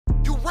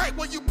right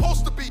where you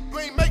supposed to be. You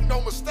ain't make no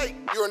mistake.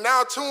 You are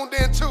now tuned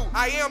in to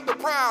I Am the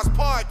Prize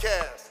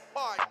podcast.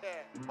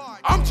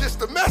 I'm just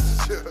the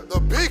messenger, the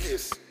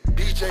biggest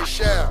DJ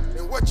Shab.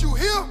 And what you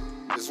hear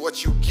is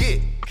what you get.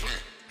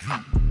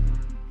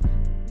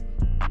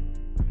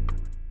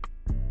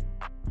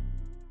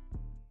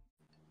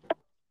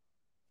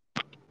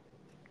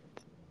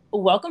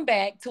 Welcome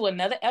back to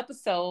another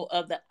episode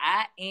of the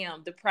I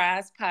Am the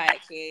Prize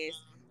podcast.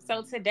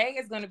 So today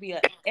is going to be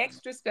an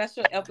extra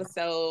special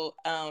episode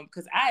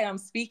because we are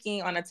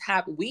speaking on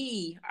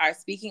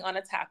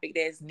a topic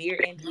that's near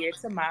and dear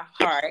to my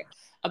heart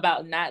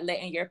about not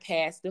letting your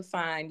past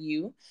define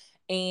you.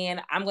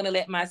 And I'm going to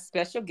let my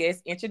special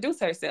guest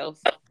introduce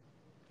herself.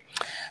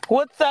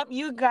 What's up,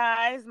 you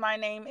guys? My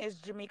name is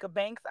Jamaica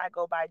Banks. I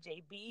go by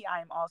JB.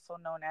 I am also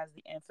known as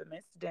the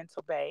infamous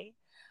Dental Bay.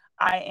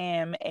 I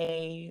am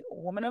a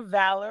woman of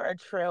valor, a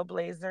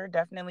trailblazer,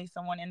 definitely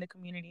someone in the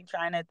community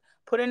trying to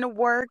put in the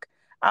work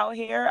out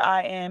here.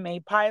 I am a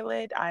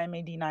pilot. I am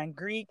a D9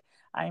 Greek.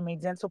 I am a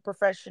dental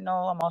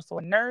professional. I'm also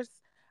a nurse.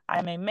 I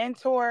am a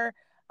mentor.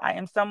 I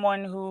am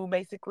someone who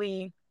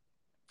basically,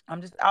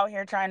 I'm just out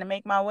here trying to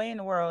make my way in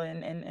the world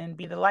and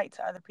be the light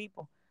to other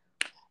people.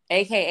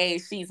 AKA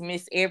she's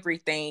Miss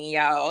Everything,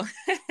 y'all.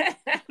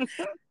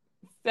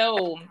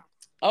 So...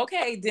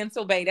 okay,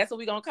 Dental Bay. That's what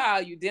we're going to call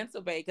you,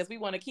 Dental Bay, because we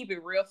want to keep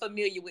it real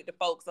familiar with the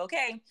folks,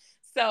 okay?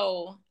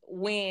 So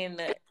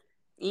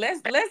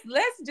let's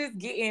just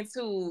get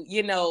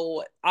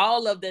into,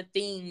 all of the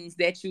things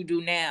that you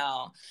do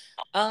now.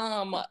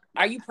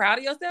 Are you proud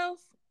of yourself?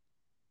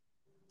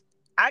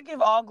 I give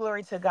all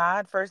glory to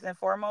God first and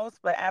foremost,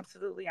 but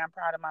absolutely I'm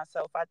proud of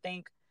myself. I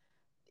think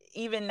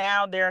even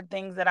now there are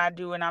things that I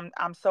do and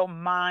I'm so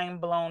mind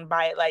blown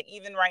by it. Like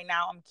even right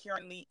now I'm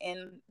currently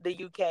in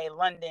the UK,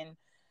 London.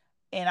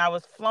 And I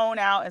was flown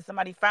out and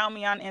somebody found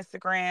me on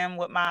Instagram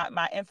with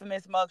my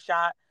infamous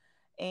mugshot.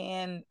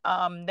 And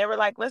they were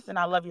like, listen,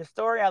 I love your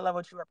story. I love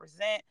what you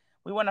represent.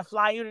 We want to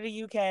fly you to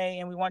the UK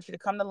and we want you to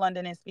come to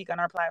London and speak on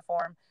our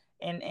platform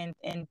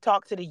and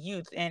talk to the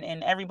youth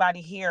and everybody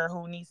here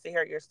who needs to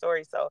hear your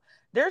story. So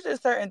there's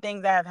just certain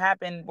things that have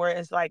happened where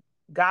it's like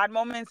God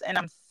moments and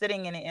I'm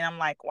sitting in it and I'm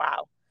like,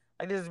 wow,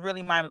 like this is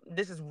really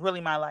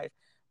my life.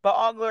 But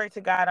all glory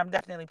to God. I'm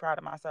definitely proud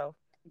of myself.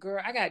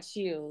 Girl, I got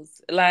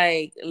chills,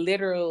 like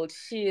literal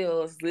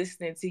chills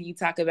listening to you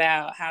talk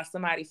about how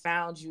somebody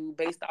found you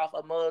based off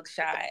a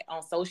mugshot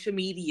on social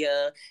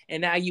media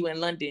and now you in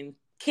London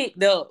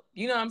kicked up.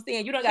 You know what I'm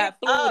saying? You don't got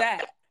flued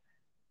out.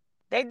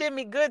 They did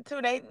me good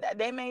too.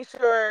 They made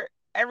sure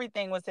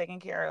everything was taken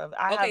care of.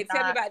 Tell me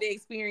about the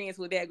experience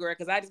with that, girl,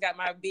 because I just got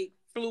my big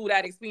flued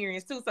out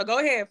experience too. So go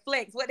ahead,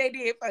 flex what they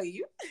did for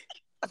you.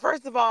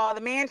 First of all, the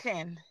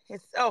mansion.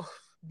 It's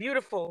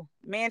beautiful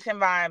mansion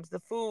vibes, the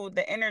food,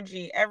 the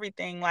energy,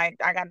 everything. Like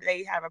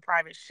they have a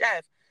private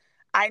chef.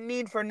 I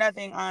need for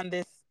nothing on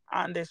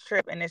this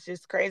trip, and it's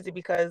just crazy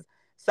because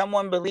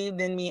someone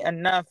believed in me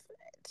enough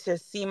to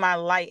see my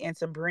light and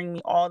to bring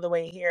me all the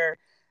way here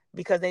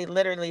because they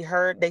literally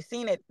they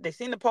seen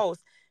the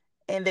post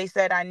and they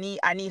said I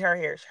need her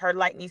here. Her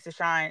light needs to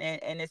shine,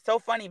 and it's so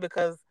funny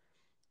because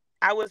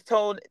I was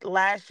told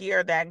last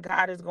year that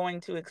God is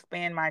going to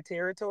expand my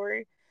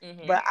territory.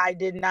 Mm-hmm. But I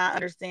did not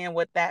understand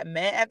what that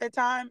meant at the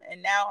time.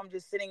 And now I'm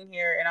just sitting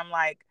here and I'm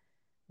like,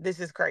 this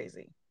is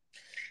crazy.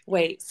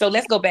 Wait, so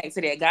let's go back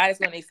to that. God is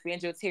going to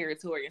expand your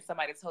territory and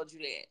somebody told you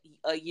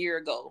that a year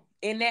ago.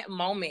 In that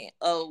moment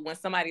of when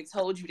somebody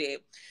told you that,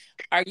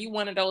 are you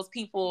one of those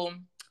people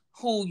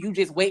who you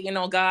just waiting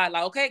on God?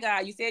 Like, okay,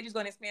 God, you said you're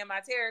going to expand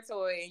my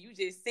territory and you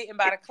just sitting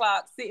by the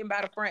clock, sitting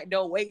by the front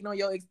door, waiting on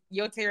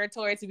your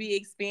territory to be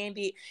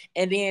expanded.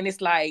 And then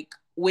it's like,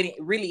 when it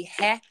really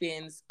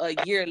happens a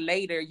year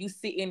later, you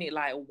sit in it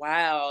like,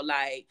 wow,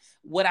 like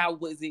what I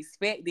was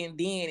expecting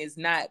then is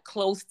not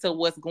close to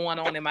what's going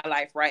on in my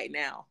life right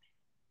now.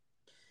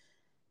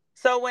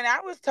 So when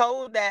I was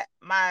told that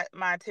my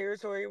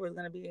territory was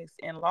going to be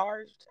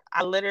enlarged,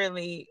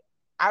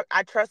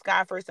 I trust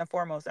God first and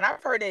foremost. And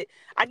I've heard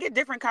I get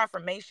different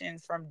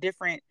confirmations from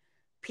different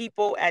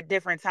people at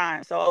different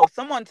times. So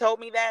someone told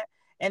me that,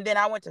 and then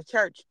I went to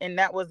church and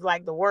that was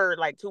like the word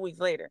like 2 weeks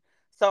later.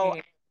 So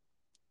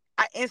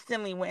I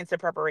instantly went into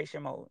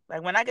preparation mode.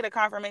 Like when I get a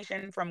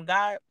confirmation from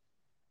God,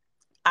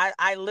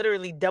 I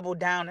literally double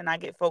down and I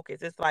get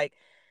focused. It's like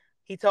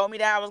he told me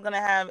that I was going to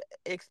have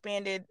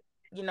expanded,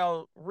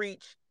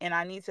 reach, and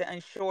I need to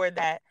ensure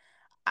that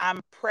I'm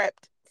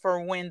prepped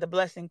for when the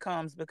blessing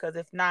comes, because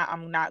if not,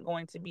 I'm not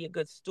going to be a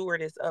good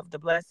stewardess of the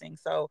blessing.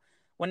 So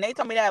when they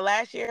told me that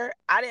last year,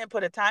 I didn't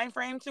put a time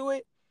frame to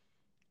it.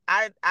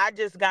 I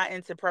just got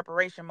into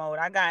preparation mode.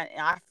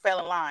 I fell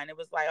in line. It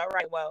was like, all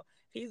right, well,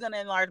 if he's going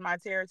to enlarge my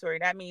territory,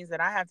 that means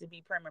that I have to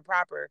be prim and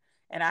proper,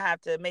 and I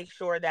have to make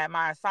sure that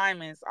my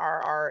assignments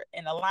are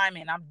in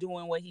alignment. I'm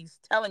doing what he's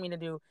telling me to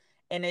do,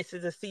 and this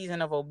is a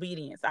season of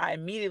obedience. I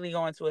immediately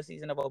go into a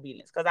season of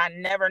obedience because I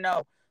never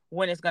know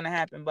when it's going to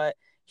happen. But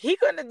you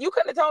couldn't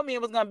have told me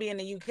it was going to be in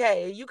the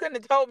UK. You couldn't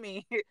have told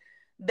me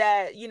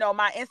that,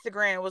 my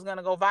Instagram was going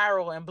to go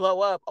viral and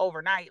blow up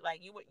overnight.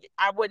 Like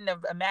I wouldn't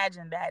have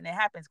imagined that. And it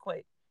happens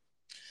quick.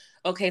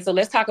 Okay, so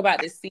let's talk about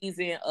the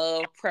season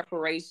of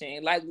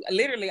preparation. Like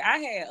literally, I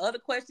had other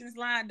questions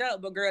lined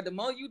up, but girl, the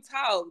more you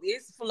talk,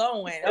 it's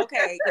flowing.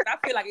 Okay, because I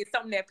feel like it's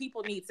something that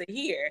people need to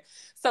hear.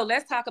 So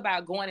let's talk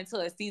about going into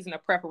a season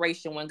of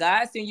preparation when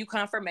God sends you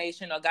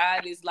confirmation, or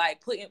God is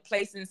like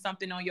placing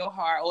something on your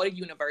heart, or the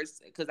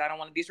universe. Because I don't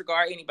want to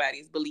disregard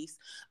anybody's beliefs.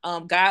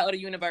 God or the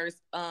universe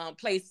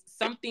place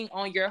something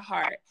on your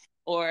heart,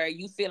 or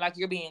you feel like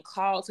you're being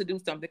called to do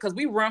something, because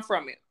we run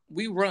from it.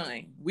 We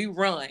run,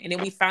 and then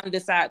we finally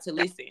decide to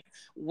listen.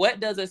 What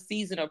does a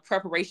season of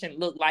preparation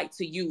look like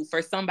to you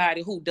for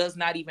somebody who does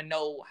not even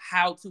know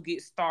how to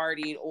get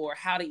started, or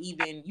how to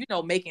even,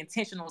 make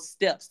intentional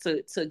steps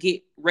to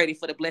get ready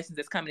for the blessings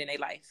that's coming in their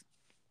life?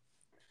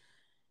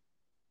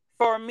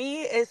 For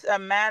me, it's a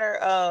matter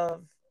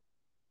of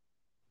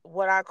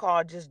what I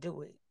call just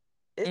do it.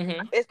 It's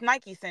Mm-hmm. it's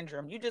Nike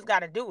syndrome. You just got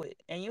to do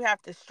it, and you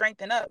have to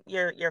strengthen up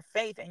your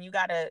faith, and you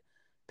got to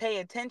pay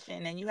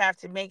attention, and you have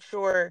to make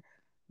sure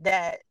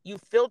that you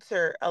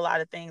filter a lot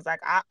of things.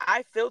 Like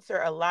I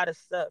filter a lot of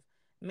stuff,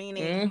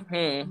 meaning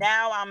Mm-hmm.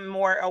 now I'm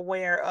more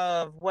aware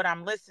of what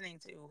I'm listening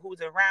to,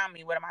 who's around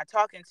me, what am I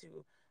talking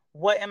to,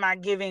 what am I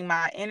giving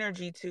my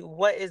energy to,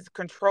 what is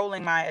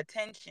controlling my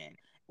attention,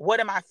 what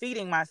am I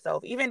feeding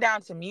myself, even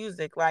down to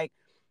music. Like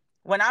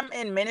when I'm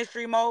in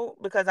ministry mode,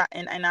 because I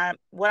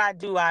what I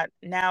do, I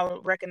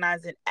now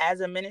recognize it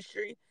as a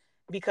ministry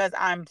because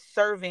I'm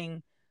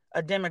serving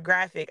a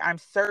demographic. I'm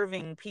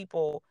serving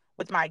people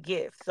with my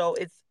gift. So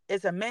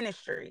it's a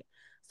ministry.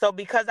 So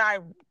because I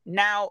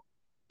now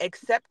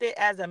accept it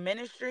as a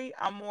ministry,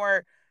 I'm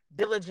more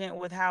diligent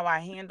with how I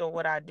handle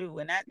what I do.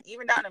 And that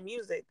even down to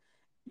music.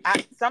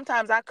 I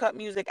sometimes cut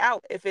music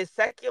out if it's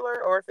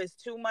secular, or if it's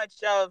too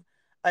much of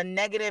a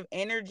negative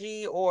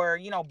energy, or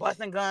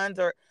busting guns,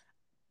 or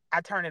I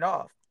turn it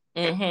off.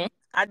 Mm-hmm.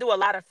 I do a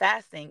lot of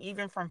fasting,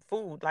 even from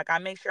food. Like I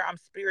make sure I'm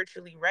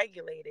spiritually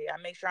regulated.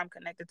 I make sure I'm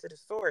connected to the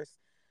source.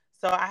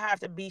 So I have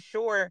to be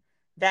sure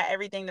that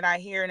everything that I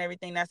hear and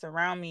everything that's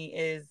around me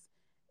is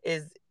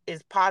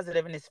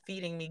positive and is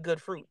feeding me good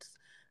fruits.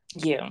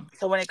 Yeah.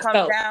 So when it comes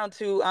So down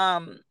to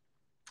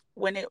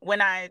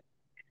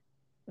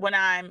when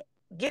I'm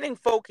getting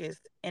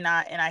focused, and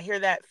I hear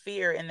that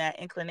fear and that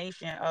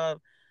inclination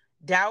of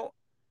doubt,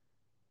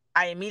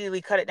 I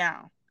immediately cut it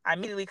down. I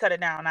immediately cut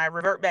it down. I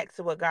revert back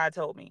to what God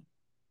told me,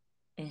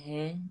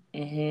 mm-hmm.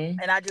 Mm-hmm.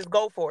 and I just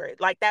go for it.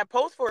 Like that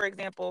post, for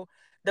example,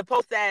 the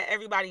post that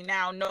everybody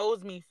now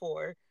knows me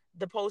for,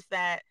 the post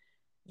that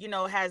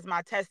has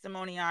my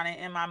testimony on it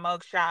and my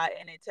mugshot,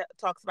 and it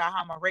talks about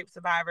how I'm a rape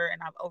survivor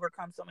and I've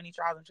overcome so many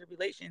trials and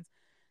tribulations.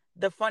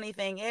 The funny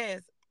thing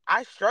is,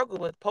 I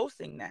struggled with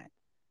posting that.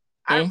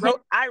 I Mm-hmm.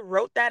 wrote I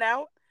wrote that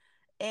out,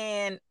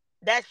 and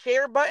that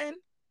share button,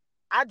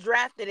 I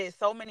drafted it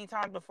so many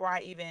times before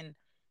I even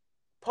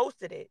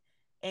posted it,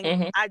 and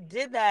Mm-hmm. I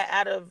did that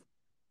out of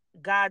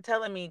God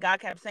telling me. God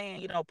kept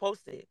saying,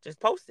 post it, just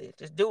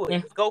do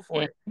it, just go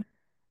for Mm-hmm. it.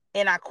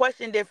 And I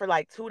questioned it for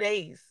like 2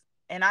 days.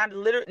 And I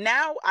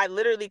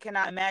literally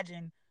cannot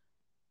imagine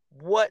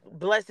what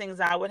blessings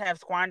I would have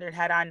squandered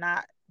had I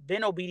not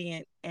been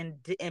obedient and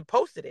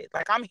posted it.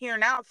 Like I'm here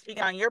now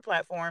speaking on your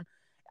platform.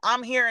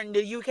 I'm here in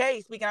the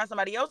UK speaking on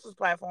somebody else's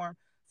platform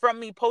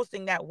from me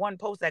posting that one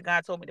post that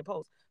God told me to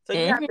post. So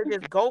you have to Mm-hmm.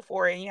 just go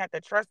for it, and you have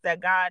to trust that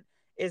God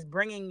is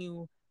bringing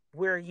you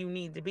where you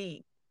need to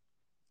be.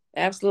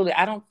 Absolutely.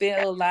 I don't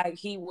feel like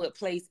he would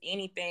place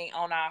anything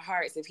on our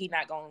hearts if he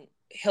not going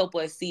to help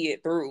us see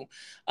it through.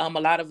 A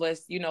lot of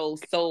us,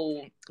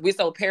 so we're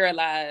so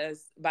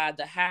paralyzed by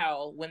the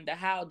how, when the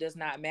how does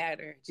not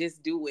matter.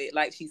 Just do it.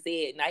 Like she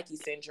said, Nike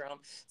syndrome.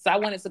 So I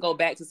wanted to go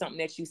back to something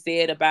that you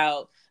said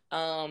about,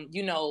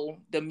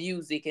 the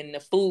music and the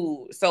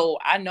food. So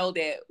I know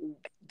that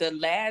the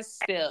last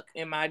step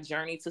in my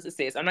journey to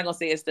success, I'm not going to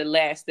say it's the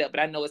last step, but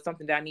I know it's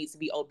something that I need to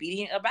be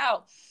obedient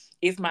about.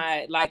 It's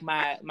my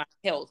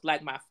health,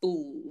 like my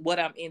food, what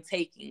I'm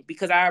intaking.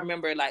 Because I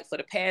remember, like, for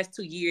the past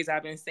 2 years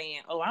I've been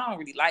saying, oh, I don't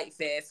really like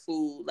fast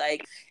food.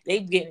 Like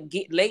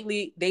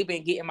lately they've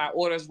been getting my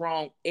orders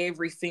wrong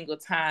every single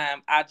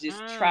time I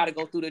just try Mm. to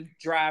go through the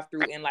drive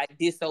through and like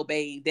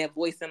disobey that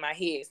voice in my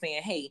head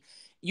saying, hey,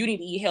 you need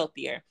to eat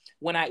healthier.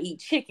 When I eat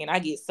chicken, I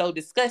get so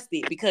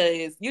disgusted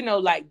because,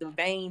 like the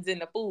veins in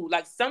the food,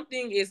 like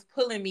something is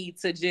pulling me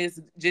to just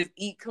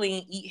eat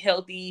clean, eat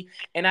healthy.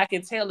 And I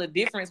can tell the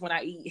difference when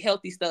I eat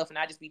healthy stuff and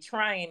I just be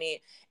trying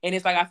it. And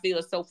it's like I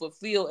feel so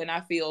fulfilled and I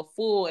feel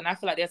full. And I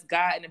feel like that's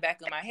God in the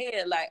back of my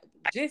head. Like,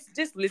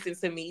 just listen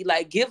to me.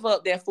 Like, give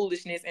up that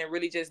foolishness and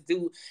really just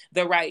do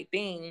the right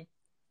thing.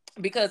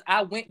 Because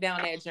I went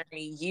down that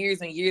journey years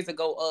and years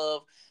ago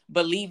of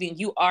believing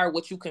you are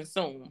what you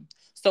consume.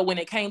 So when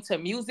it came to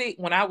music,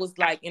 when I was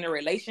like in a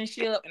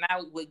relationship and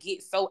I would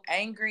get so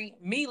angry,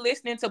 me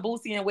listening to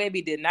Boosie and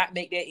Webby did not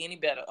make that any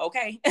better.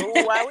 Okay.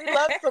 Oh, wow, we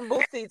love some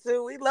Boosie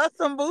too. We love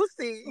some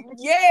Boosie.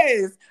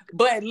 Yes,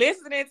 but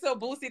listening to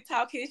Boosie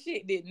talk his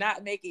shit did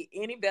not make it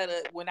any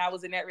better when I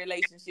was in that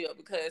relationship.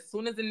 Because as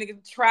soon as a nigga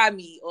try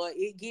me or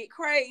it get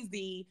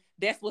crazy,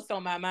 that's what's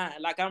on my mind.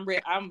 Like I'm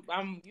ready. I'm.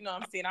 You know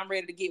what I'm saying, I'm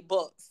ready to get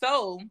booked.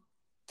 So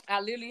I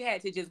literally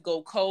had to just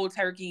go cold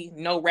turkey,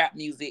 no rap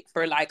music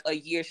for like a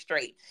year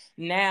straight.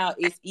 Now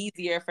it's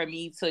easier for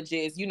me to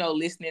just,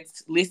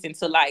 listen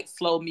to like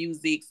slow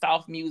music,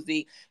 soft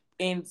music,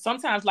 and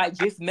sometimes like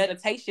just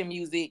meditation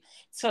music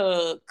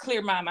to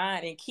clear my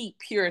mind and keep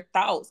pure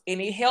thoughts.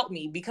 And it helped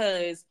me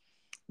because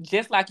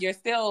just like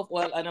yourself,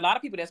 well, and a lot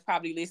of people that's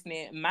probably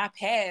listening, my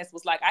past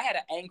was like I had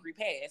an angry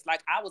past.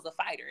 Like I was a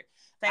fighter.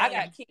 Same. I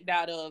got kicked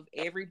out of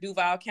every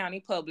Duval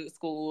County public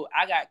school.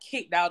 I got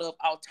kicked out of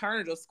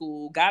alternative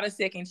school, got a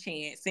second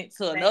chance, sent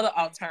to another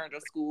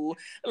alternative school.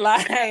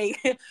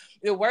 Like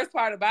the worst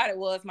part about it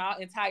was my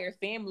entire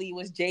family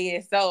was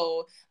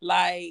JSO.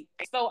 Like,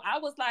 so I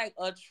was like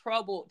a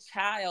troubled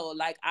child.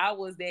 Like I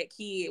was that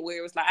kid where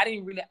it was like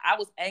I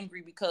was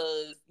angry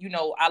because,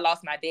 I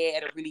lost my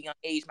dad at a really young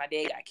age. My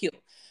dad got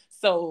killed.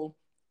 So,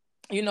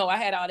 I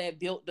had all that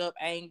built up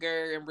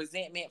anger and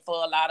resentment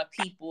for a lot of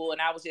people,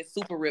 and I was just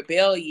super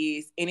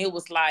rebellious. And it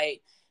was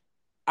like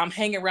I'm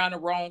hanging around the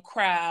wrong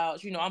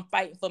crowds. I'm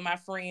fighting for my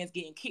friends,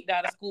 getting kicked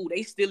out of school.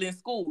 They still in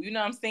school. You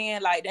know what I'm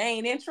saying? Like they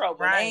ain't in trouble.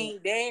 Right.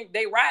 They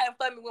riding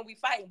for me when we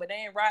fighting, but they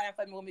ain't riding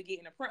for me when we get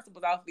in the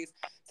principal's office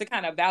to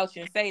kind of vouch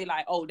and say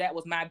like, oh, that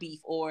was my beef,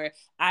 or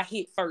I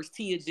hit first.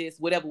 Tia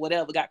just whatever,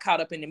 got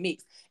caught up in the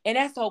mix, and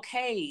that's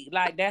okay.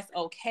 Like that's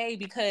okay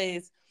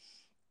because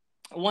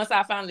once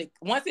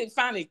it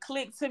finally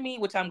clicked to me,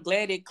 which I'm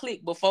glad it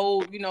clicked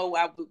before,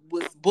 I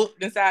was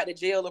booked inside the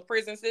jail or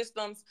prison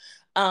systems.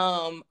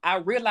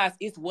 I realized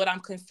it's what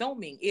I'm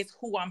consuming. It's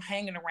who I'm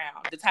hanging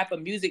around, the type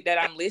of music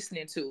that I'm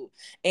listening to.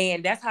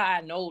 And that's how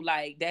I know,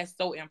 like, that's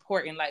so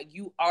important. Like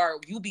you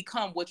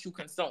become what you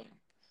consume.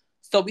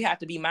 So we have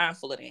to be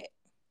mindful of that.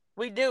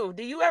 We do.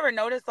 Do you ever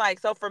notice, like,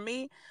 so for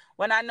me,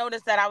 when I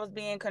noticed that I was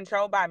being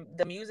controlled by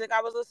the music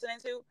I was listening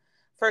to,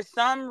 for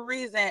some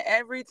reason,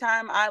 every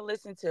time I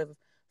listen to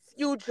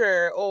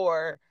Future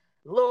or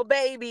Lil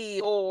Baby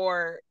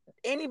or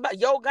anybody,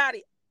 Yo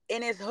Gotti,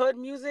 in his hood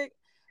music,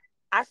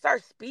 I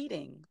start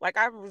speeding. Like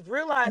I was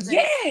realizing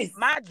Yes.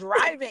 my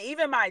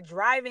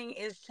driving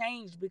is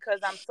changed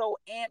because I'm so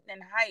amped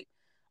and hyped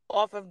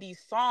off of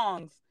these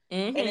songs,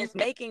 and it's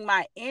making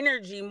my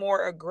energy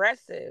more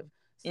aggressive.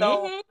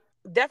 So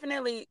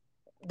definitely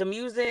the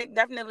music,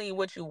 definitely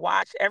what you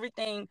watch,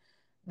 everything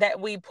that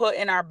we put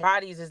in our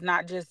bodies is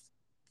not just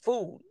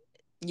food.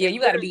 Yeah,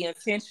 you got to be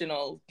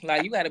intentional.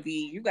 Like you got to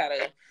be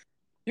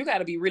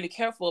really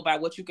careful about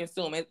what you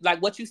consume. And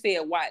like what you said,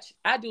 watch.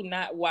 I do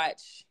not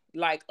watch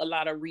like a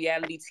lot of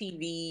reality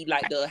TV,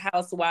 like the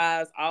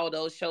Housewives, all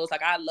those shows.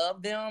 Like I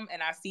love them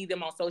and I see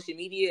them on social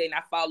media and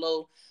I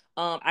follow.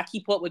 I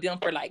keep up with them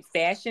for like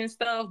fashion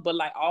stuff, but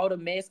like all the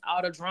mess,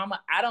 all the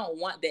drama, I don't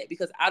want that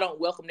because I don't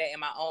welcome that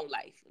in my own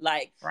life.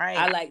 Like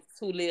I like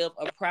to live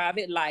a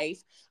private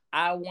life.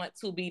 I want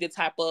to be the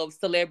type of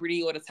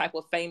celebrity or the type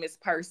of famous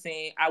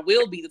person. I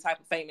will be the type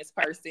of famous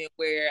person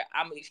where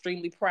I'm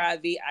extremely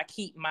private. I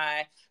keep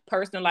my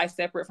personal life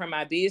separate from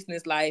my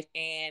business life,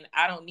 and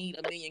I don't need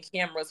a million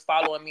cameras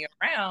following me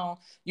around.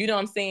 You know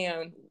what I'm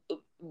saying?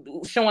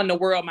 Showing the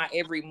world my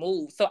every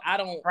move. So I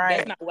don't.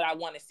 That's not what I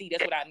want to see.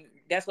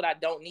 That's what I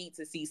don't need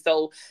to see.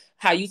 So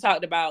how you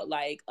talked about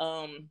like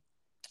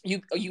you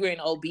were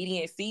in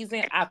obedient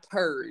season, I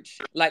purge.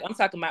 Like I'm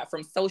talking about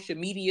from social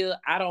media.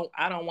 I don't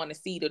want to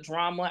see the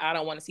drama. I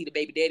don't want to see the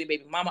baby daddy,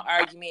 baby mama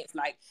arguments.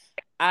 Like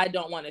I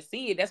don't want to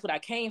see it. That's what I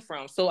came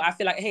from. So I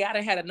feel like, hey, I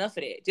done had enough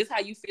of that. Just how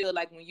you feel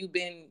like when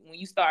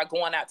you start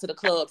going out to the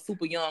club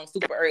super young,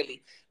 super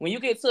early. When you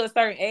get to a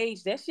certain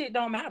age, that shit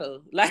don't matter.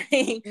 Like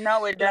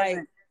no, it doesn't.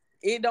 Like,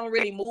 it don't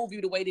really move you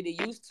the way that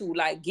it used to,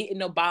 like getting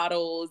the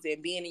bottles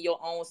and being in your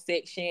own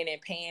section and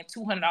paying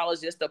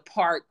 $200 just to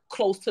park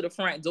close to the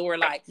front door.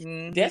 Like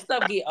that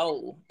stuff get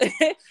old.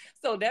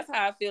 So that's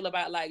how I feel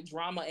about like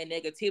drama and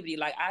negativity.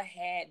 Like I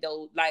had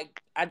those,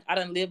 like I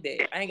done lived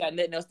that. I ain't got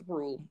nothing else to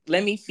prove.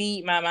 Let me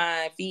feed my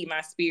mind, feed my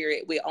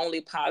spirit with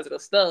only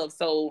positive stuff.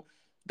 So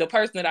the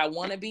person that I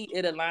want to be,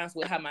 it aligns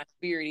with how my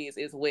spirit is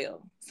as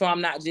well. So I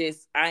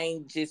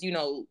ain't just,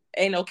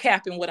 ain't no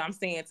capping what I'm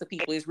saying to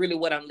people. It's really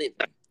what I'm living.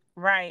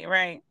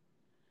 Right.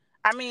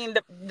 I mean,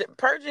 the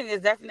purging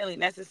is definitely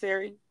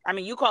necessary. I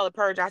mean, you call it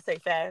purge, I say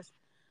fast.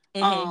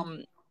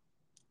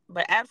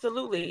 But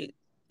absolutely,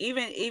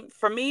 even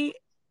for me,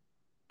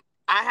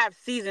 I have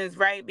seasons,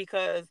 right?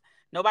 Because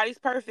nobody's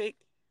perfect.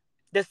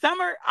 The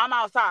summer, I'm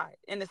outside.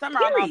 In the summer,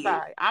 I'm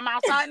outside. I'm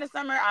outside in the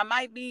summer. I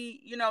might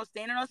be,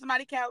 standing on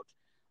somebody's couch,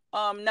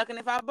 knucking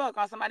 $5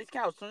 on somebody's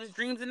couch. As soon as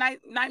dreams and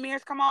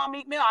nightmares come on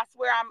Meek Mill, I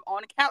swear I'm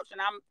on the couch and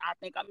I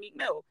think I'm Meek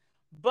Mill.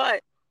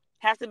 But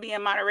has to be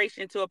in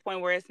moderation to a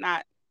point where it's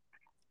not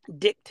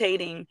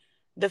dictating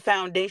the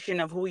foundation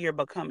of who you're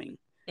becoming.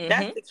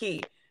 That's the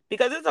key.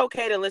 Because it's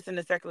okay to listen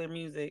to secular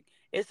music.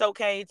 It's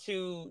okay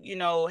to,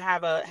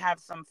 have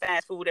some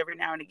fast food every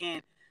now and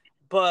again.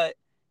 But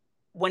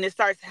when it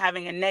starts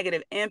having a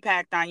negative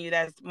impact on you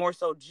that's more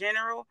so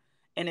general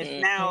and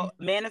it's now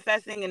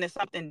manifesting into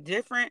something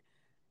different,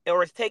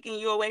 or it's taking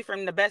you away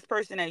from the best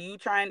person that you're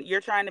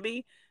trying to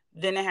be,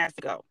 then it has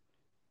to go.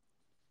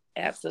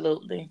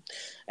 Absolutely.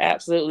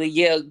 Absolutely.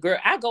 Yeah, girl,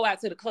 I go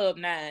out to the club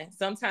now.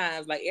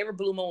 Sometimes, like every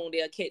blue moon,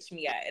 they'll catch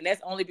me out. And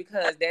that's only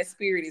because that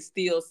spirit is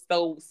still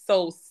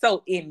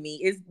so in me.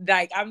 It's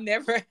like I'm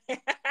never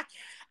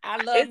I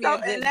love It's me so, a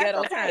and good that's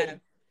ghetto okay.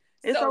 time.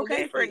 It's So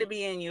okay for it to listen.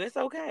 be in you. It's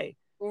okay.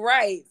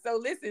 Right. So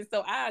listen,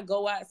 so I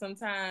go out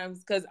sometimes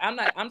because I'm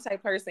the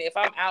type person. If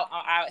I'm out,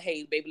 I'm out,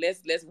 hey baby,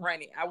 let's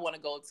run it. I want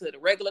to go to the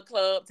regular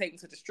club, take them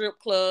to the strip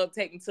club,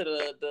 take them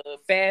to the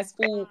fast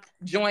food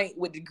joint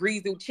with the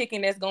greasy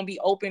chicken that's gonna be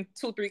open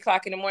 2-3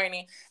 o'clock in the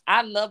morning.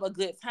 I love a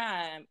good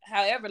time.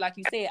 However, like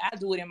you said, I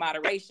do it in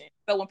moderation.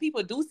 So when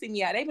people do see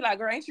me out, they be like,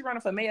 girl, ain't you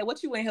running for mayor?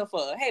 What you in here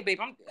for? Hey babe,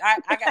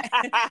 I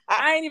got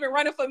I ain't even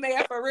running for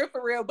mayor for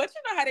real. But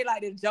you know how they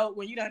like to joke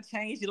when you done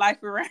change your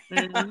life around.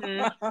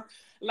 Mm-hmm.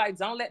 Like,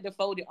 don't let the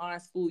folded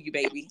arms fool you,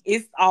 baby.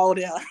 It's all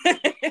there.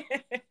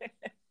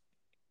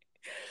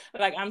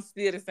 Like, I'm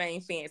still the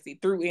same fancy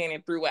through in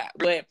and throughout.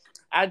 But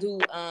I do,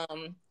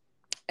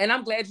 and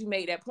I'm glad you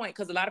made that point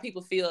because a lot of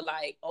people feel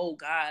like, oh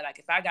God, like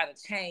if I gotta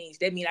change,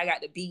 that means I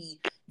got to be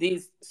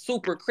this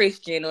super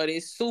Christian or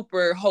this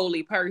super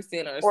holy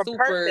person or Or super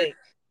perfect.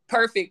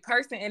 perfect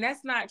person. And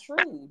that's not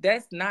true.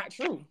 That's not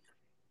true.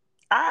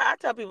 I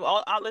tell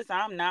people, listen,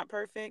 I'm not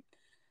perfect.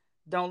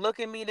 Don't look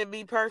at me to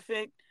be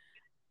perfect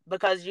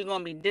because you're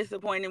gonna be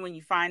disappointed when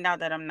you find out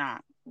that I'm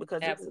not.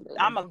 Because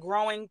I'm Absolutely. a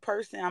growing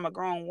person. I'm a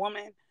grown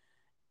woman,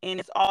 and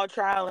it's all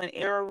trial and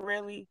error,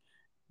 really.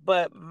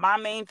 But my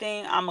main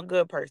thing, I'm a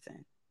good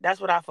person. That's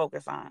what I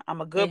focus on.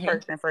 I'm a good Hmm.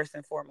 person first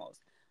and foremost.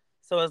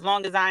 So as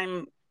long as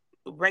I'm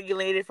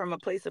regulated from a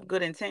place of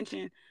good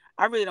intention,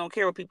 I really don't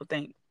care what people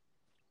think.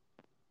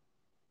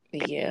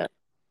 Yeah.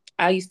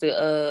 I used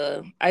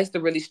to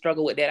really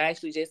struggle with that. I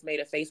actually just made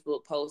a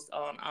Facebook post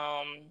on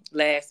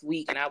last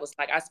week and I was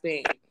like I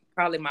spent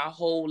probably my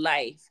whole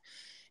life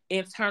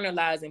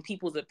internalizing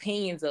people's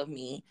opinions of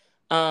me.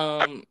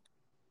 Um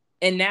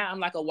and now I'm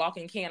like a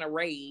walking can of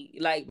rage.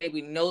 Like,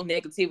 baby, no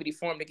negativity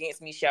formed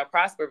against me shall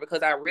prosper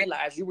because I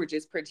realized you were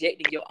just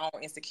projecting your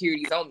own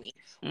insecurities on me.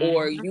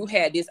 Or Hmm. you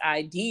had this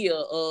idea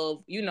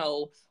of,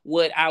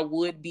 what I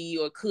would be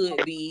or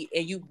could be,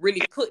 and you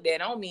really put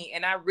that on me.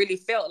 And I really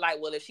felt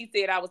like, well, if she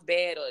said I was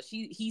bad or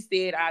he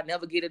said I'd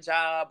never get a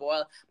job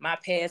or my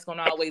past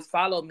gonna always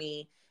follow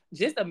me,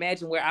 just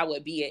imagine where I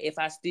would be at if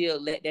I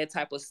still let that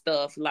type of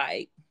stuff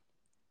like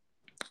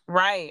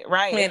Right,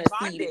 right. plant It's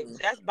a seed in bondage. me.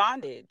 That's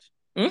bondage.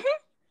 Mhm.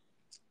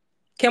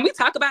 Can we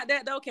talk about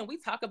that though? Can we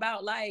talk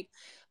about like,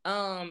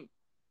 um,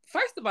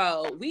 first of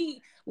all,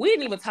 we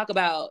didn't even talk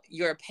about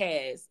your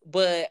past,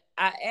 but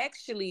I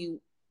actually,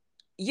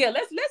 yeah,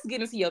 let's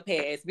get into your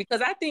past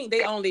because I think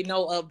they only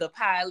know of the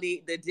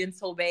pilot, the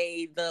dental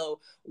babe, the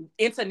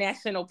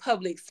international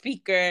public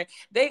speaker.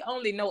 They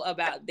only know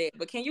about that.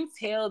 But can you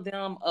tell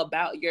them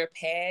about your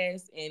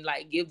past and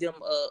like give them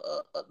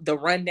the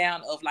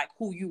rundown of like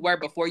who you were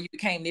before you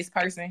became this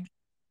person?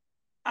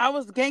 I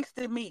was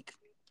gangster meek.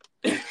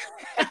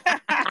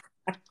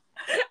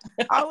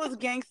 I was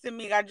gangster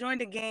meek. I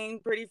joined the gang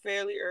pretty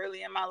fairly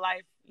early in my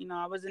life.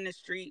 I was in the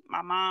street.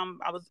 My mom,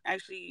 I was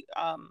actually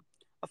a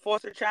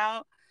foster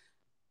child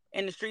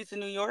in the streets of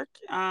New York.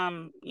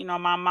 My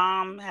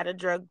mom had a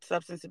drug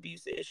substance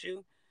abuse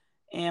issue,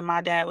 and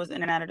my dad was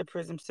in and out of the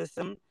prison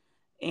system.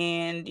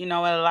 And, it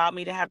allowed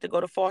me to have to go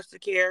to foster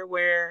care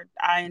where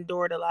I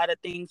endured a lot of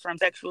things from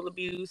sexual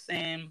abuse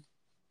and,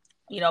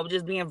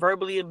 just being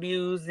verbally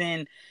abused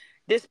and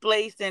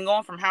displaced and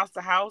going from house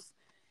to house.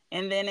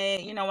 And then,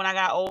 when I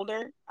got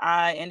older,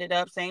 I ended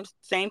up same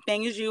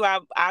thing as you.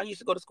 I used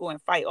to go to school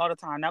and fight all the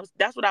time.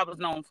 That's what I was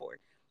known for.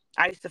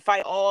 I used to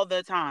fight all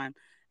the time.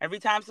 Every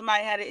time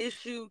somebody had an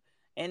issue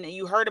and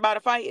you heard about a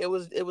fight, it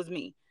was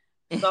me.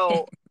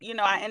 So,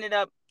 I ended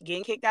up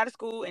getting kicked out of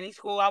school. Any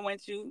school I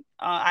went to,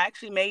 I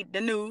actually made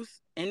the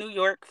news in New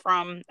York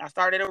I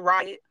started a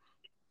riot.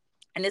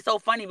 And it's so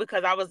funny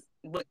because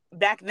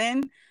back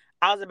then,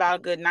 I was about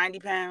a good 90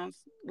 pounds,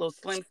 little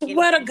slim, skinny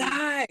What a thing,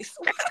 guy!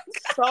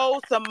 so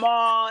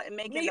small and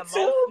making Me the most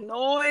too.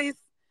 noise.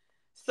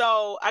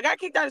 So I got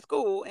kicked out of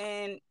school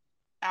and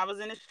I was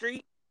in the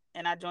street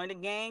and I joined a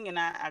gang and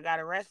I got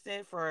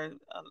arrested for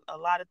a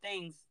lot of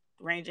things,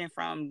 ranging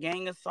from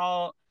gang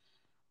assault,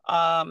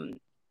 um,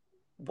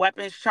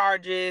 weapons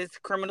charges,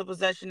 criminal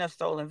possession of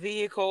stolen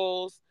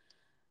vehicles,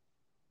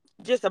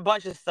 just a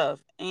bunch of stuff.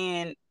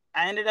 And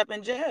I ended up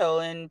in jail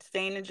and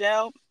staying in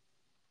jail.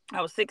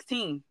 I was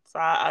 16. So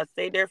I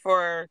stayed there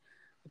for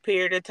a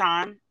period of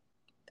time.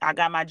 I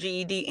got my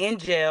GED in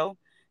jail,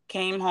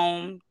 came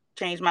home,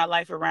 changed my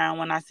life around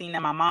when I seen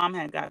that my mom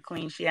had got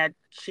clean. She had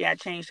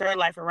changed her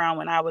life around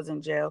when I was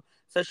in jail.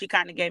 So she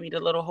kind of gave me the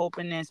little hope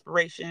and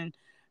inspiration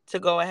to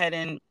go ahead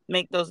and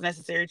make those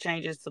necessary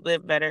changes to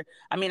live better.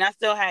 I mean, I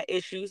still had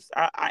issues.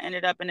 I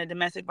ended up in a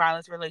domestic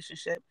violence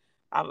relationship.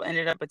 I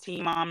ended up a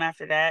teen mom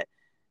after that.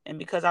 And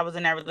because I was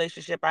in that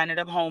relationship, I ended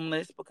up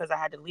homeless because I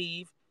had to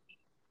leave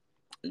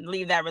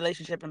that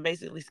relationship and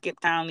basically skip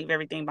town, leave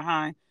everything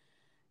behind.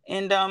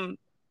 And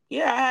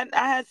yeah,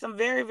 I had some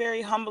very,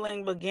 very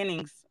humbling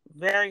beginnings.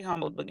 Very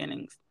humbled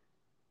beginnings.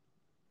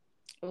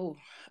 Oh,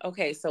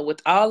 okay. So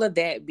with all of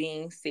that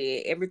being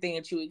said, everything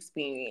that you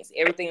experienced,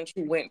 everything that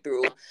you went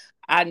through,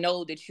 I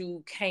know that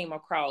you came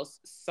across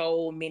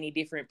so many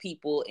different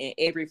people in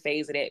every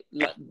phase of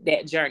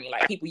that journey.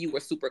 Like people you were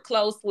super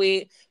close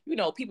with,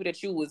 people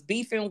that you was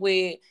beefing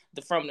with,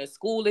 from the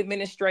school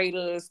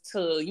administrators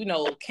to,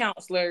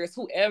 counselors,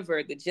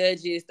 whoever, the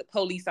judges, the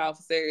police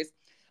officers.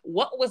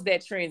 What was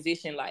that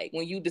transition like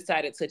when you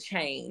decided to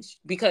change?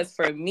 Because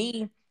for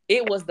me,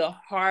 it was the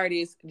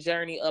hardest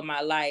journey of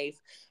my life.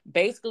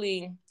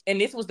 Basically, and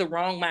this was the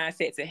wrong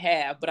mindset to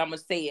have, but I'm gonna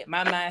say it.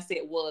 My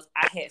mindset was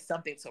I had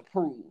something to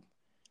prove.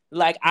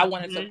 Like I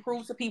wanted to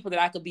prove to people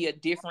that I could be a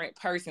different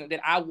person,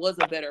 that I was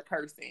a better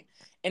person.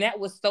 And that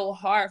was so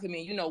hard for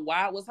me. You know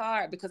why it was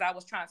hard? Because I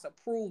was trying to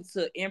prove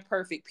to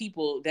imperfect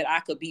people that I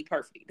could be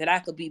perfect, that I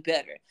could be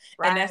better.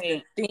 Right. And that's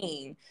the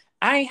thing.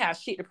 I ain't have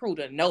shit to prove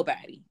to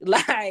nobody.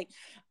 Like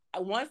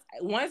once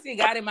it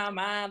got in my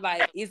mind,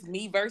 like it's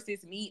me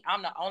versus me.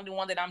 I'm the only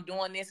one that I'm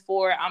doing this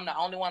for. I'm the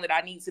only one that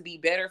I need to be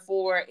better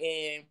for.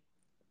 And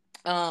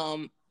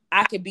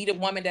I could be the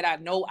woman that I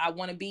know I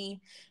want to be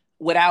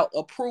without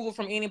approval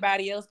from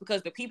anybody else,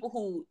 because the people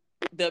who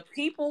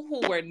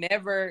were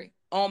never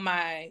on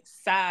my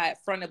side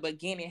from the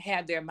beginning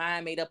have their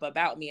mind made up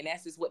about me, and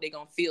that's just what they're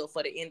gonna feel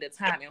for the end of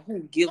time, and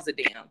who gives a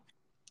damn.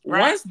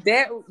 Right.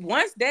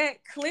 Once that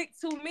clicked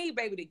to me,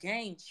 baby, the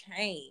game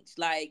changed.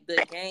 Like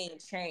the game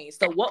changed.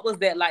 So what was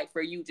that like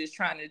for you, just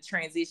trying to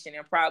transition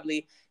and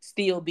probably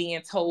still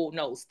being told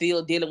no,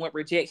 still dealing with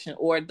rejection,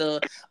 or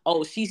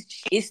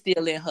it's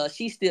still in her,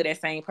 she's still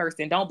that same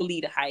person, don't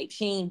believe the hype,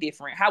 she ain't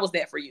different? How was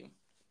that for you?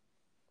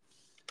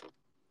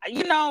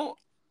 I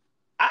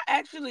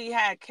actually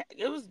had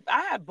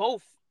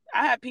both.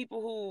 I had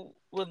people who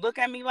would look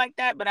at me like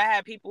that, but I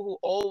had people who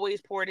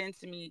always poured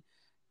into me.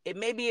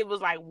 Maybe it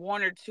was like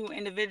one or two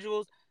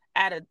individuals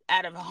out of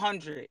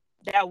 100.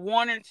 That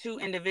one or two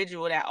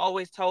individual that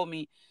always told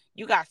me,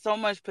 "You got so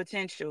much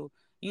potential.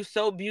 You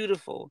so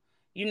beautiful.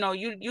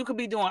 You could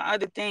be doing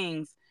other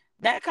things."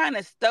 That kind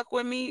of stuck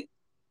with me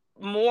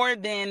more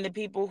than the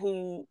people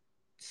who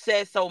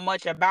said so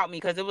much about me,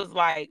 because it was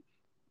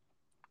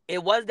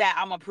that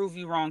I'm gonna prove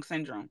you wrong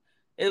syndrome.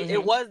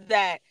 It was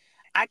that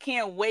I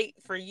can't wait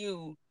for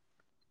you.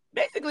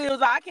 Basically, it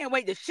was like, I can't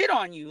wait to shit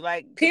on you.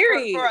 Like,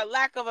 period. For a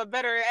lack of a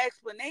better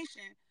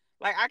explanation,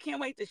 like I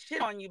can't wait to shit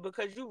on you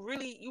because you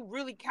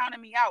really counted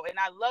me out, and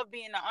I love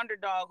being the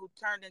underdog who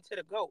turned into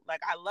the GOAT.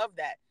 Like I love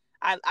that.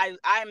 I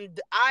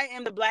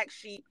am the black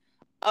sheep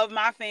of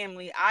my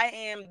family. I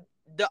am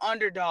the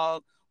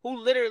underdog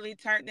who literally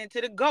turned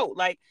into the GOAT.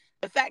 Like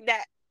the fact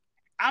that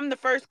I'm the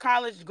first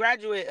college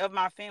graduate of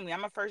my family.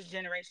 I'm a first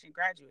generation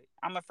graduate.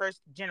 I'm a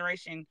first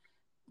generation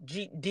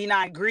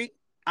D9 Greek.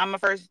 I'm a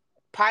first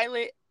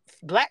pilot,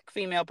 black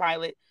female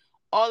pilot,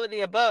 all of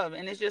the above.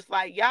 And it's just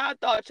like, y'all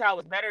thought y'all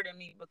was better than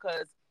me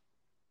because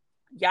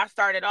y'all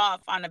started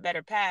off on a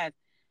better path.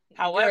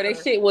 However, girl,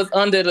 that shit was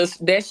under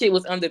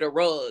the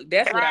rug.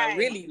 That's what I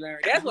really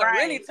learned. That's what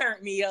really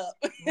turned me up.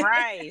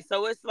 Right.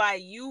 So it's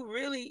like you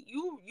really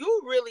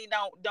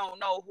don't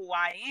know who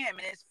I am.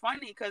 And it's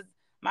funny because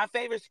my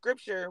favorite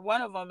scripture,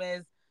 one of them,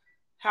 is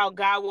how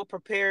God will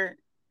prepare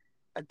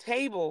a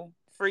table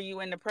for you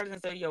in the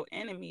presence of your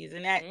enemies.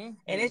 And that and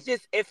it's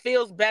just, it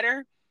feels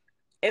better.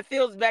 It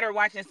feels better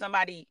watching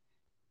somebody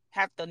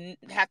have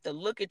to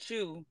look at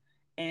you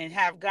and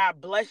have God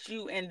bless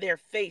you in their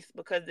face,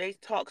 because they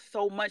talk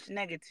so much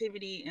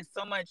negativity and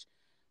so much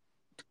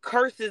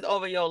curses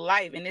over your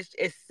life. And it's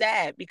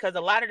sad because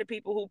a lot of the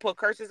people who put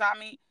curses on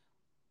me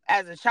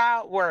as a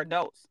child were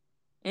adults.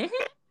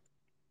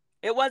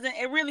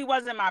 It really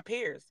wasn't my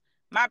peers.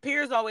 My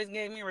peers always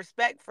gave me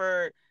respect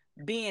for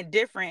being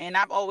different, and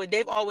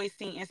they've always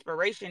seen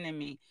inspiration in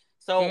me.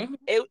 So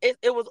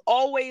it was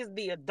always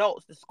the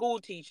adults, the school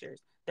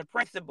teachers, the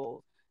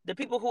principals, the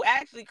people who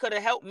actually could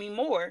have helped me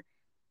more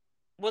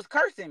was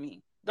cursing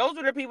me. Those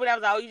were the people that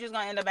was like, "Oh, you just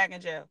gonna end up back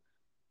in jail.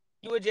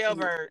 You a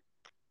jailbird."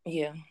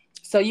 Yeah.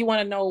 So you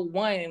want to know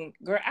one,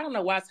 girl? I don't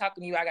know why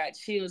talking to you, I got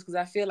chills because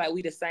I feel like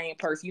we the same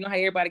person. You know how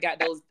everybody got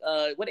those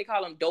what they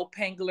call them, dope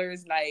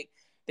panglers, like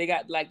they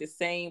got like the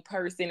same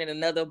person in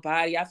another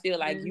body. I feel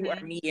like you are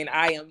me and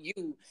I am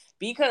you,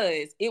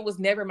 because it was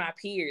never my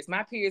peers.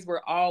 My peers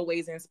were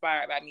always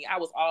inspired by me. I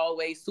was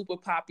always super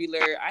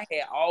popular. I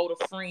had all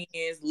the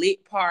friends,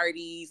 lit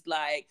parties,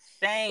 like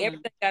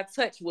everything I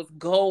touched was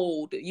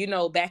gold,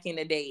 back in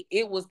the day.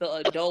 It was the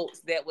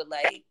adults that would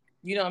like,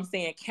 you know what I'm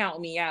saying,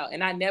 count me out.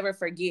 And I never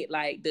forget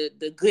like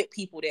the good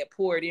people that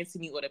poured into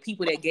me, or the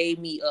people that gave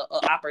me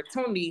a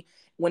opportunity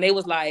when they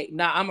was like,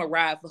 nah, I'm gonna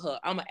ride for her,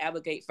 I'm gonna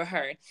advocate for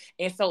her.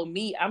 And so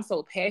I'm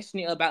so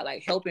passionate about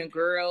like helping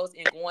girls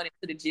and going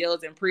into the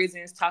jails and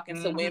prisons, talking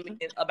to women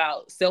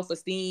about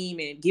self-esteem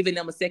and giving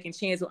them a second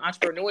chance with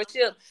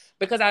entrepreneurship,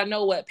 because I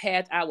know what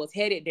path I was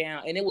headed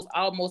down. And it was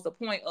almost a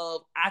point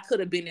of I could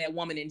have been that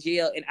woman in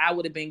jail and I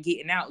would have been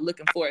getting out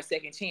looking for a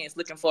second chance,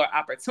 looking for an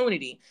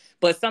opportunity.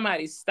 But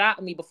somebody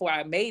stopped me before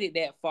I made it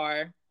that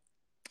far.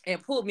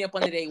 and pulled me up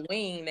under their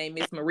wing, named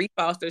Miss Marie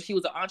Foster. She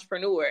was an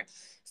entrepreneur.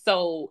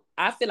 So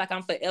I feel like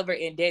I'm forever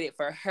indebted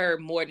for her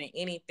more than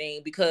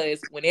anything, because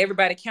when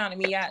everybody counted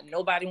me out,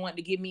 nobody wanted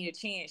to give me a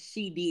chance.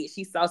 She did.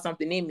 She saw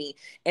something in me.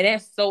 And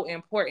that's so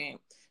important.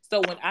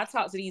 So when I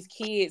talk to these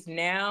kids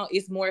now,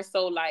 it's more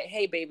so like,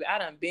 hey, baby, I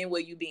done been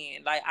where you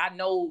been. Like, I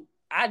know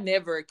I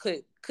never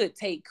could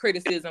take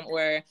criticism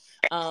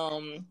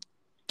um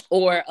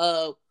or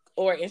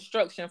or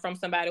instruction from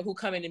somebody who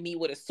coming to me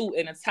with a suit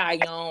and a tie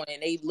on,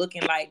 and they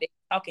looking like they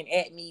talking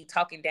at me,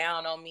 talking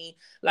down on me.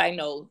 Like,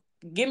 no,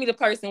 give me the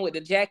person with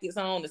the jackets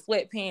on, the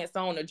sweatpants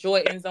on, the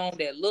Jordans on,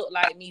 that look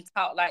like me,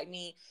 talk like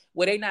me,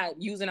 where they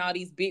not using all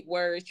these big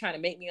words trying to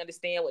make me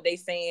understand what they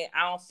saying.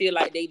 I don't feel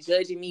like they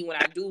judging me when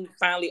I do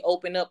finally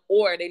open up,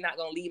 or they not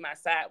gonna leave my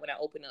side when I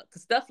open up,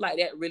 because stuff like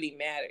that really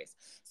matters.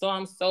 So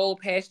I'm so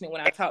passionate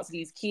when I talk to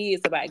these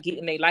kids about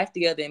getting their life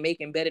together and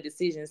making better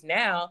decisions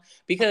now,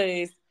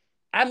 because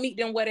I meet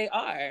them where they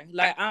are.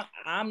 Like,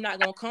 I'm not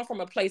gonna come from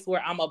a place where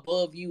I'm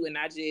above you and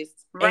I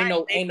just Right.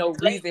 ain't no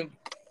reason.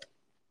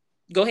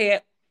 Go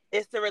ahead.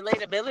 It's the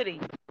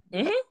relatability.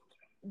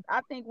 Mm-hmm. I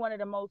think one of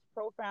the most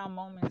profound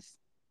moments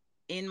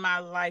in my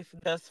life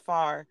thus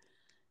far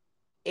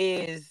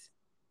is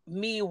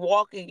me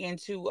walking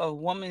into a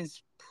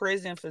woman's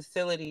prison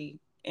facility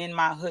in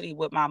my hoodie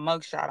with my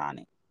mugshot on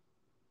it.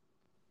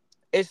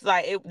 It's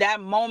like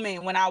that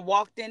moment when I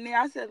walked in there,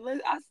 I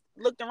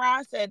looked around,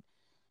 I said,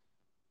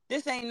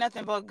 this ain't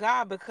nothing but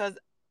God, because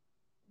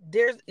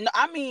there's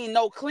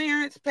no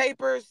clearance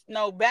papers,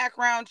 no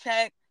background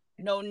check,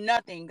 no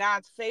nothing.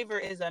 God's favor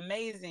is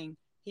amazing.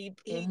 He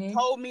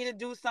told me to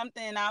do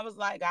something, and I was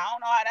like, I don't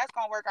know how that's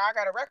gonna work. I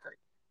got a record.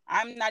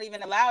 I'm not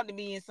even allowed to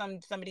be in some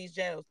of these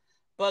jails.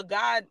 But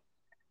God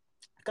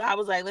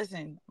was like,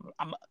 listen,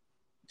 I'm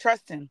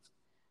trust him.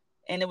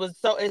 And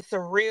it's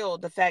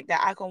surreal, the fact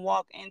that I can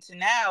walk into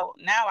now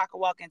I can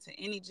walk into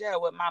any jail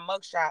with my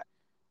mugshot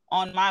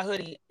on my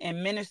hoodie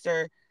and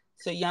minister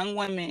to young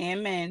women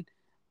and men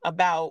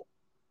about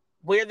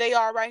where they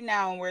are right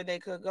now and where they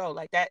could go.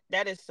 Like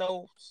that is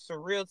so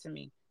surreal to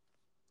me.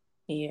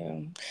 Yeah,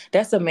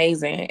 that's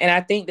amazing. And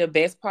I think the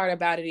best part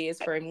about it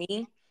is, for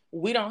me,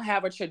 we don't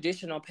have a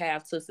traditional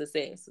path to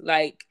success.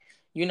 Like,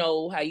 you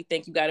know, how you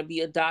think you got to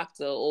be a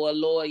doctor or a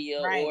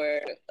lawyer Right.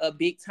 or a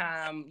big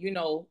time,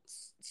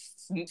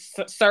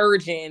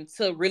 surgeon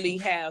to really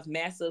have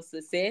massive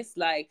success.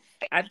 Like,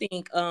 I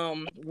think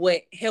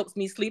what helps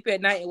me sleep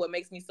at night and what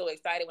makes me so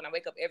excited when I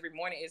wake up every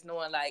morning is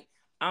knowing, like,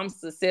 I'm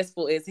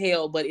successful as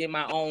hell, but in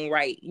my own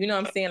right. You know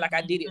what I'm saying? Like,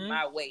 I did it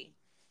my way.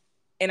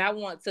 And I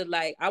want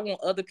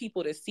other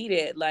people to see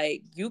that,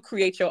 like, you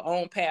create your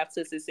own path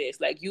to success.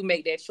 Like, you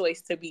make that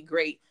choice to be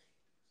great.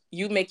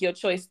 You make your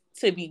choice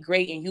to be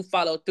great and you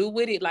follow through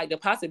with it. Like, the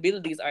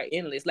possibilities are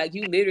endless. Like,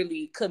 you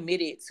literally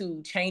committed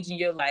to changing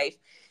your life.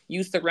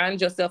 You surrounded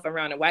yourself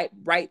around the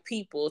right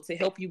people to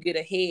help you get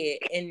ahead.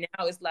 And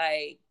now it's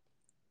like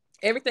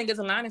everything is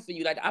aligning for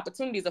you. Like, the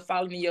opportunities are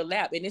falling in your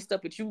lap, and it's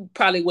stuff that you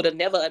probably would have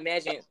never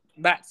imagined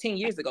about 10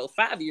 years ago,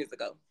 5 years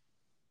ago.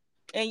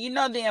 And you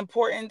know the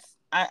importance,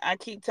 I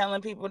keep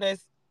telling people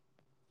this,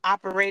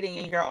 operating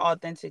in your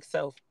authentic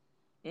self.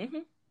 Mm-hmm.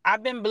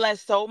 I've been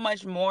blessed so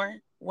much more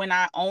when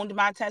I owned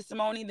my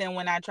testimony than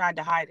when I tried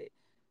to hide it.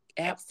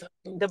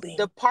 Absolutely.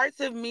 The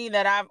parts of me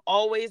that I've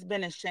always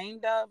been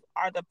ashamed of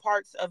are the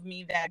parts of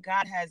me that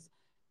God has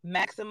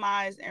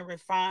maximized and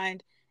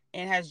refined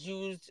and has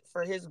used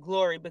for his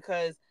glory.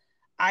 Because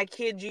I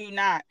kid you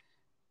not,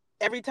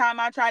 every time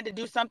I tried to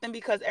do something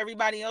because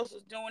everybody else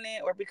was doing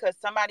it, or because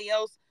somebody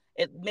else,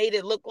 it made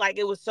it look like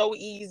it was so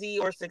easy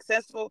or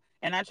successful,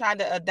 and I tried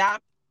to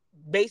adopt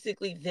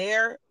basically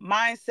their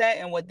mindset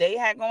and what they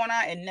had going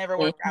on, it never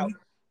worked out.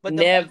 But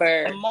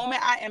the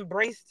moment I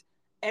embraced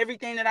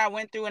everything that I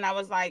went through, and I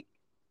was like,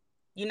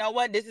 you know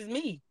what, this is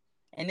me,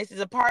 and this is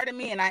a part of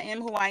me, and I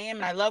am who I am,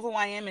 and I love who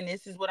I am, and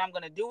this is what I'm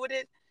going to do with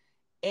it,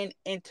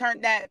 and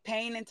turn that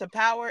pain into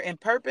power and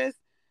purpose.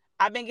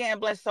 I've been getting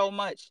blessed so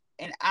much,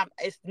 and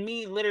it's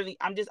me literally.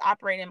 I'm just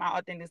operating my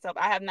authentic self.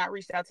 I have not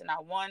reached out to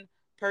not one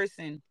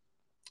person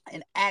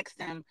and asked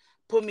them,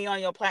 put me on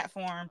your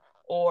platform,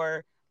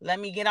 or let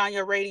me get on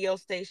your radio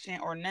station,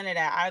 or none of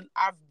that.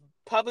 I've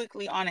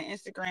publicly on an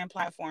Instagram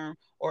platform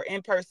or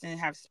in person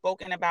have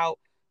spoken about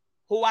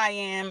who I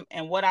am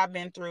and what I've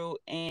been through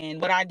and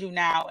what I do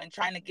now, and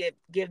trying to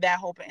give that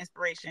hope and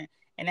inspiration,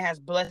 and it has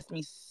blessed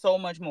me so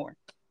much more.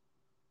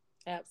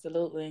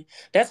 Absolutely.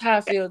 That's how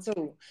I feel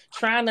too.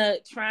 Trying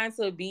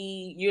to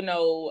be,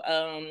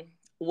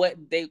 what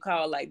they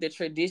call like the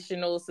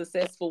traditional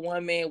successful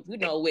woman,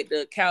 with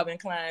the Calvin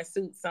Klein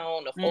suits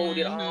on, the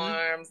folded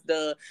arms,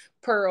 the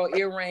pearl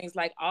earrings,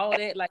 like all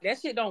that. Like, that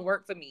shit don't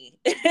work for me.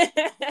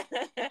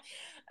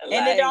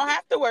 And it don't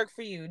have to work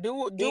for you. Do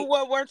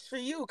what works for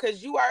you,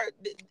 because you are.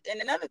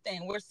 And another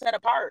thing, we're set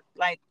apart.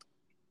 Like,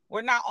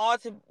 we're not all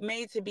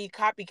made to be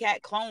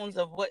copycat clones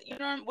of what,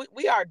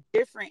 we are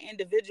different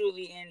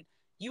individually, and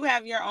you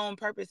have your own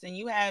purpose, and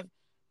you have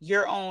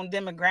your own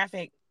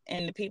demographic,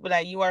 and the people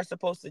that you are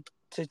supposed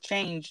to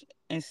change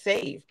and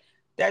save.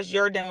 That's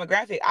your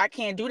demographic. I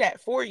can't do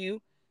that for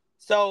you.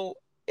 So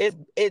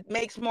it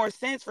makes more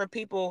sense for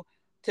people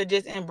to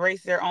just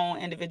embrace their own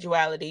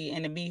individuality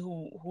and to be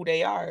who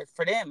they are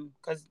for them.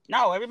 Because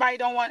no,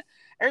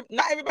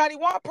 not everybody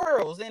want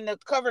pearls in the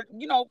covered,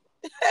 the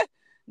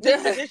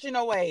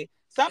traditional way.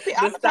 Some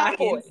people, The I'm a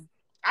tomboy. stockings.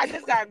 I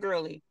just got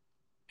girly.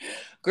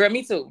 Girl,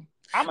 me too.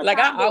 I'm a Like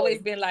I tomboy.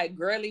 always been like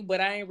girly,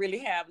 but I ain't really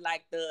have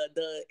like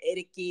the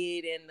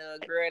etiquette and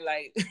the girl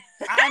like.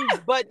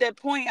 But the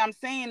point I'm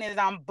saying is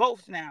I'm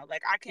both now.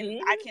 Like I can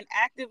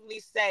actively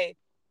say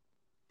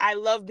I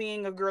love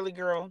being a girly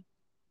girl,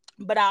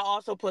 but I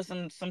also put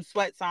some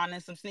sweats on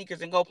and some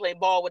sneakers and go play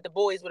ball with the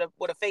boys with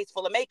a face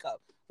full of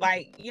makeup.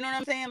 Like, you know what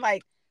I'm saying?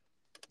 Like,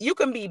 you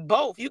can be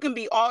both. You can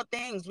be all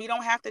things. We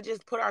don't have to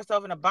just put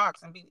ourselves in a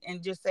box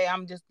and just say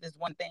I'm just this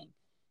one thing.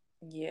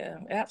 Yeah,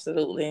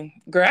 absolutely.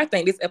 Girl, I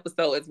think this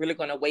episode is really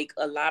going to wake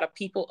a lot of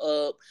people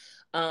up.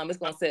 It's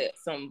going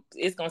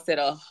to set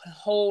a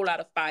whole lot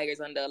of fires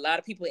under a lot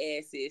of people's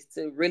asses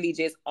to really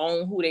just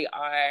own who they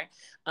are,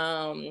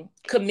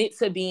 commit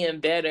to being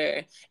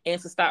better, and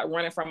to start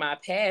running from our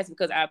past,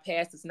 because our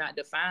past does not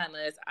define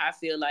us. I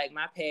feel like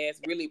my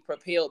past really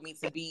propelled me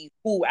to be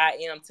who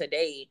I am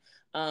today.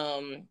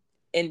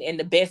 And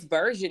the best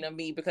version of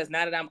me, because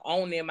now that I'm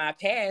owning my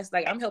past,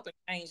 like I'm helping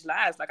change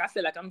lives. Like I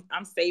feel like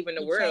I'm saving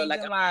the world.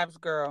 Like I'm lives,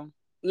 girl.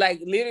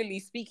 Like literally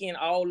speaking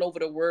all over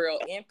the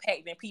world,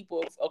 impacting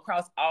people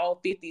across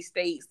all 50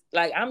 states.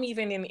 Like I'm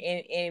even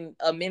in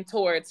a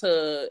mentor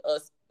to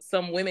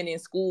some women in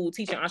school,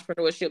 teaching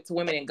entrepreneurship to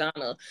women in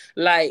Ghana.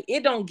 Like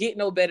it don't get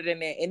no better than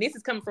that. And this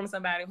is coming from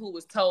somebody who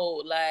was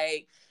told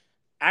like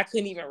I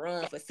couldn't even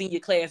run for senior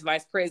class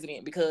vice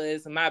president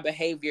because my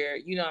behavior,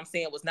 you know what I'm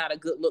saying, was not a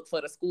good look for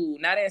the school.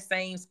 Not that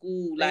same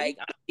school, like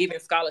I'm giving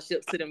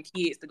scholarships to them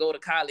kids to go to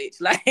college.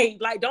 Like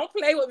don't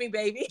play with me,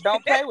 baby.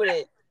 Don't play with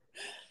it.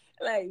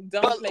 Like,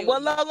 don't play with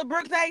what Lola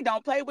Brooks say?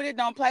 Don't play with it.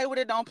 Don't play with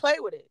it. Don't play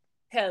with it.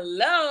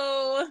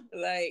 Hello.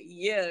 Like,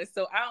 yeah.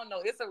 So I don't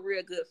know. It's a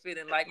real good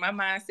feeling. Like my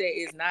mindset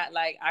is not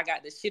like I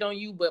got the shit on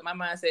you, but my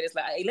mindset is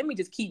like, hey, let me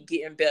just keep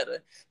getting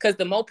better. Because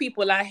the more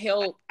people I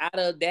help out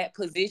of that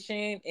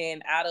position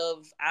and out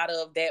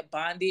of that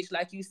bondage,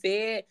 like you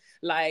said,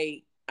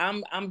 like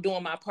I'm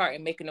doing my part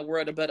in making the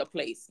world a better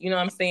place. You know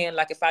what I'm saying?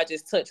 Like if I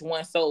just touch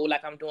one soul,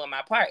 like I'm doing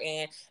my part,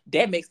 and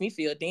that makes me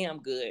feel damn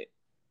good.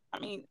 I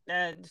mean,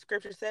 the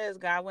scripture says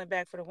God went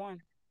back for the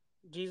one.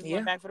 Jesus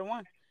went back for the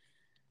one.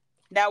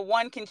 That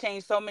one can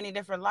change so many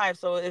different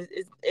lives. So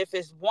if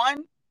it's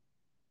one,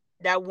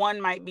 that one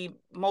might be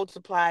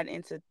multiplied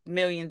into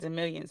millions and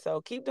millions.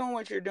 So keep doing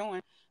what you're doing.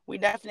 We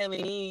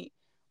definitely need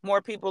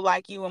more people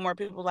like you and more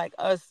people like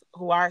us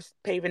who are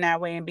paving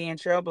that way and being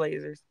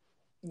trailblazers.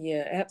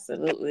 Yeah,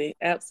 absolutely.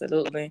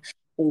 Absolutely.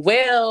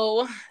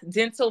 Well,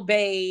 Dental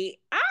Bae,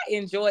 I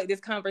enjoyed this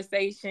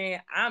conversation.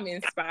 I'm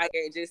inspired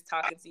just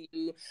talking to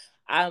you.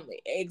 I'm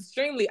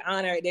extremely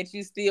honored that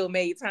you still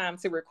made time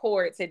to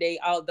record today,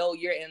 although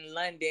you're in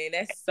London.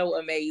 That's so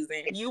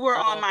amazing. You were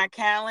on my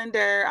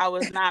calendar. I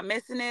was not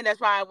missing it.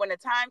 That's why when the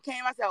time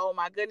came, I said, oh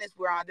my goodness,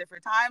 we're on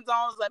different time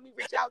zones. Let me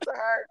reach out to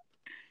her.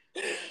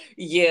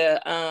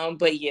 Yeah,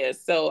 but yeah,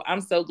 so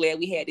I'm so glad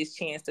we had this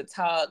chance to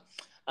talk.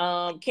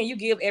 Can you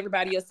give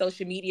everybody your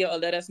social media or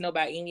let us know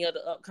about any other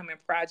upcoming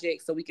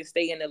projects so we can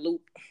stay in the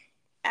loop?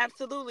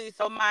 Absolutely.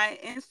 So my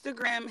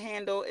Instagram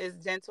handle is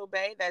Dental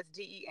Bae. That's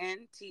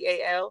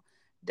GENTAL.BAEE.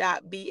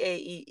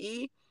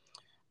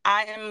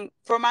 I am,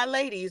 for my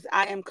ladies,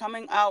 I am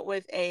coming out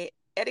with a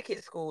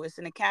etiquette school. It's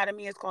an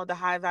academy. It's called the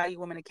High Value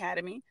Women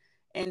Academy.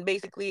 And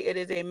basically it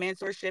is a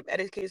mentorship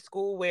etiquette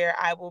school where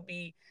I will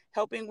be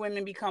helping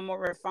women become more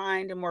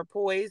refined and more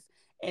poised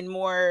and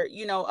more,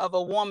 of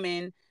a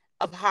woman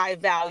of high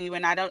value.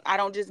 And I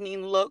don't just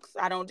mean looks.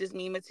 I don't just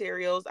mean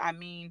materials. I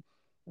mean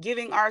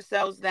giving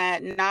ourselves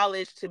that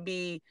knowledge to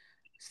be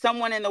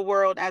someone in the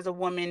world as a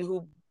woman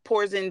who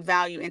pours in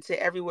value into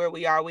everywhere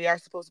we are. We are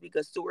supposed to be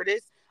good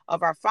stewardess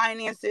of our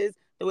finances,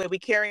 the way we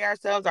carry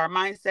ourselves, our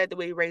mindset, the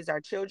way we raise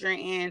our children,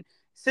 and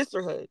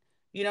sisterhood.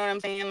 You know what I'm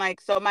saying? Like,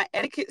 so my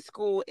etiquette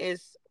school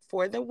is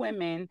for the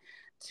women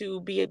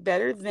to be a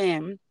better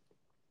them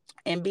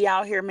and be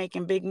out here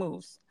making big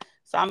moves.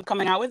 So I'm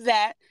coming out with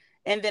that.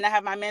 And then I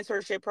have my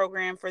mentorship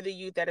program for the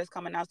youth that is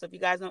coming out. So if you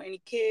guys know any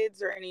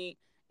kids or any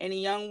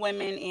young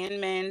women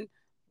and men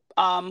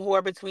who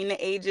are between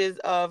the ages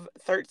of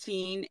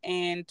 13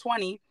 and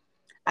 20,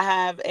 I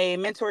have a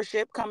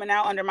mentorship coming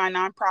out under my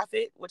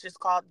nonprofit, which is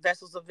called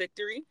Vessels of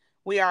Victory.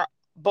 We are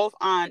both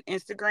on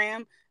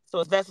Instagram. So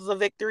it's Vessels of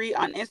Victory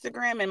on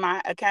Instagram, and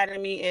my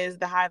academy is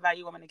the High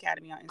Value Woman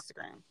Academy on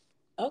Instagram.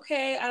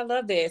 Okay, I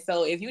love that.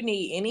 So if you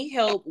need any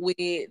help with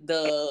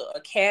the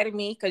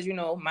academy, because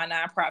my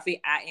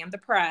nonprofit, I Am the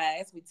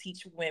Prize, we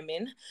teach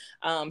women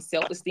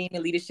self-esteem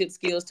and leadership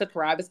skills to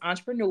thrive as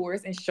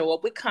entrepreneurs and show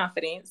up with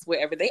confidence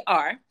wherever they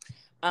are.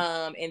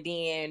 And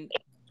then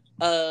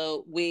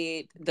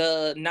with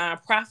the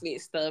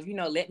nonprofit stuff,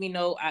 let me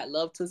know. I'd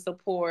love to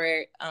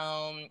support.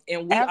 And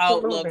we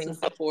all love to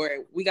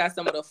support. We got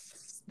some of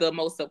the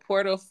most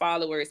supportive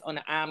followers on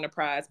the I'm the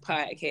Prize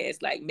podcast.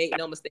 Like, make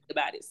no mistake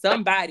about it.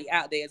 Somebody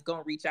out there is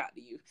gonna reach out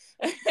to you.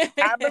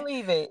 I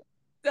believe it.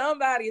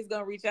 Somebody is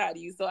going to reach out to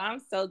you. So I'm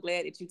so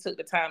glad that you took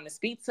the time to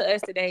speak to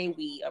us today.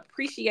 We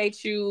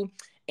appreciate you.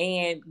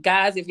 And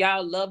guys, if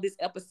y'all love this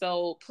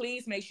episode,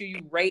 please make sure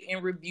you rate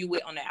and review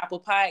it on the Apple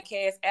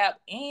Podcast app,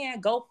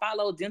 and go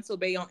follow Dental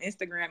Bae on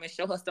Instagram and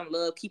show her some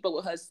love. Keep up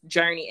with her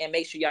journey and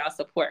make sure y'all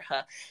support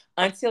her.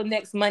 Until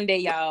next Monday,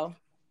 y'all.